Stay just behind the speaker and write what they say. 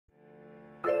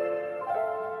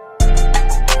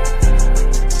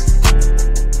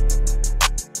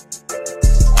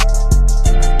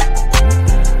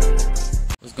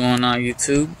on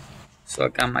YouTube. So I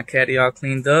got my caddy all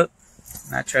cleaned up,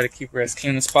 and I try to keep her as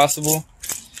clean as possible.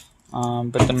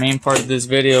 But the main part of this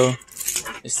video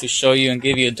is to show you and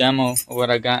give you a demo of what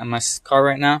I got in my car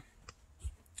right now.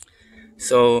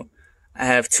 So I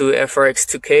have two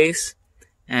FRX2Ks,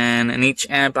 and in each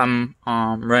amp I'm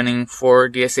running 4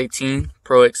 DS18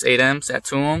 PROX8Ms at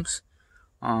 2 ohms,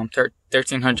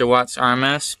 1300 watts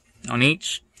RMS on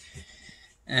each.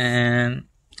 And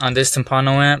on this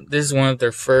tympano amp, this is one of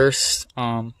their first,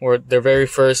 or their very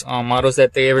first models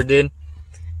that they ever did.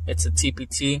 It's a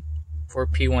TPT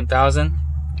 4P1000,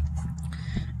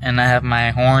 and I have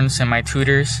my horns and my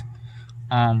tweeters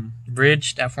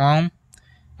bridged at 4 ohm.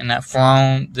 And at 4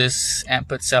 ohm, this amp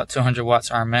puts out 200 watts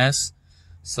RMS.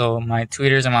 So my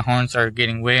tweeters and my horns are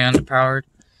getting way underpowered.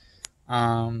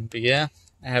 But yeah,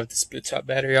 I have the split top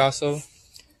battery also.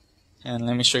 And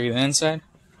let me show you the inside.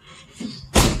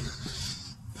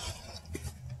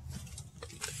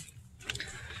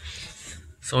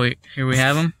 So here we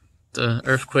have them, the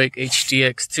Earthquake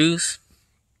HDX2s.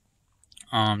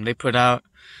 They put out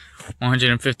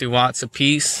 150 watts a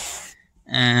piece,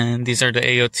 and these are the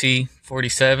AOT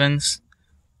 47s.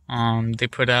 They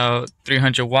put out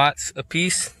 300 watts a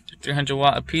piece, 300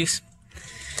 watt a piece.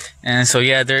 And so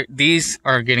yeah, these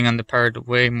are getting underpowered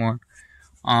way more.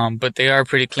 But they are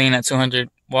pretty clean at 200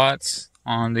 watts.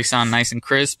 They sound nice and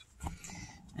crisp.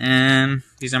 And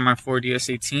these are my 4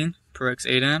 DS18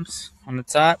 PROX8Ms on the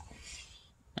top.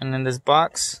 And then this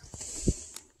box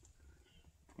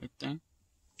right there.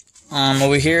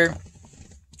 Over here,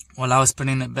 while I was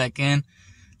putting it back in,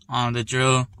 the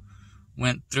drill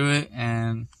went through it,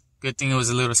 and good thing it was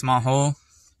a little small hole.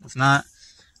 If not,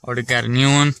 I would have got a new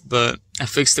one, but I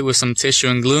fixed it with some tissue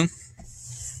and glue.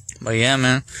 But yeah,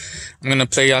 man, I'm gonna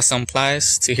play y'all some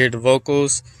Plies to hear the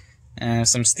vocals, and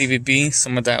some Stevie B,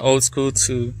 some of that old school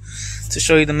to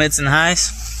show you the mids and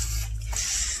highs.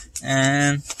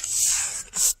 And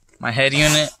my head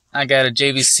unit, I got a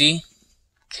JVC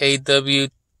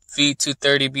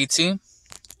KW-V230BT.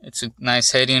 It's a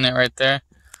nice head unit right there.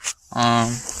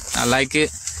 I like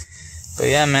it. But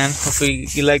yeah, man, hopefully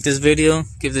you like this video.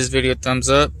 Give this video a thumbs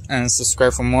up and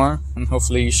subscribe for more, and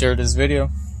hopefully you share this video.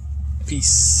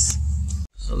 Peace.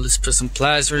 So let's put some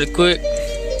Plies really quick. So I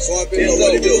know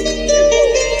what to do. I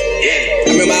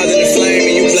remember I was in the flame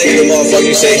and you played the motherfucker.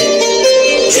 You say,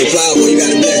 hey, Ply, boy, you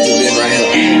got a bless this bitch right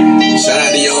here. Shout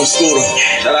out to Young Scooter.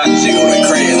 Shout out to Chico and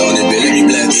Crayons on this bitch. Let me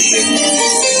bless this bitch.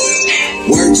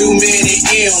 Work too many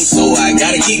M's, so I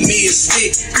gotta keep me a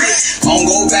stick. I don't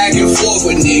go back and forth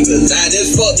with niggas, I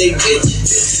just fuck they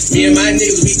bitch. Me and my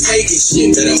niggas be taking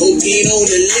shit, better hope he ain't on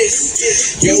the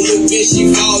list. Yo, little bitch, she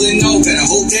falling off, better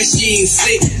hope that she ain't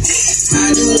sick.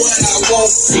 I do what I want,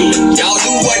 y'all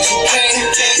do what you can.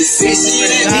 The bitch, you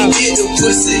let me get the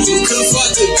pussy, you could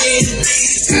fuck again.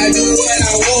 I do what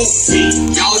I want,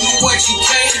 y'all do what you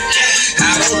can.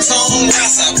 I don't tone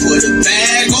rouse, I put a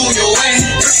bag on your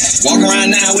ass. Walk around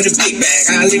now with a big bag,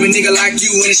 I leave a nigga like you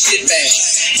in a shit bag.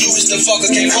 You wish the fucker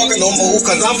can't fuck her no more,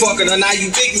 cause I'm fucking her, now you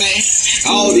big man.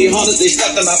 All these hunters, they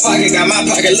stuffed in my pocket, got my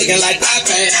pocket looking like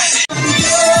iPad.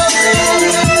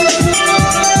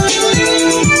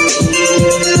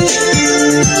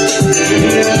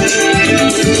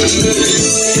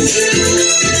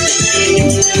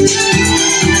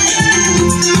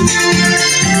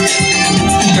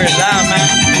 Pretty loud, man.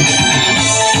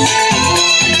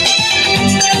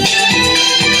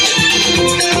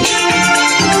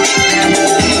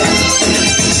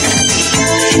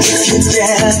 If you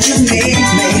dare to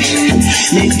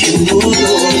make you move,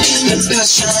 the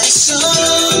passion's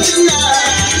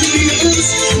undeniable.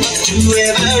 To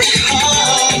every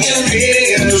heart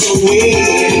there is a way.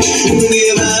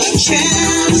 Give a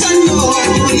chance, I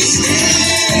know it's there.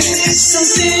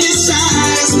 Something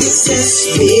inside me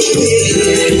says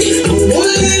fear. What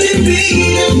will it be?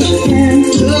 I'm the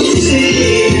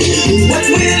fantasy. What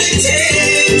will it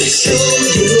take to show?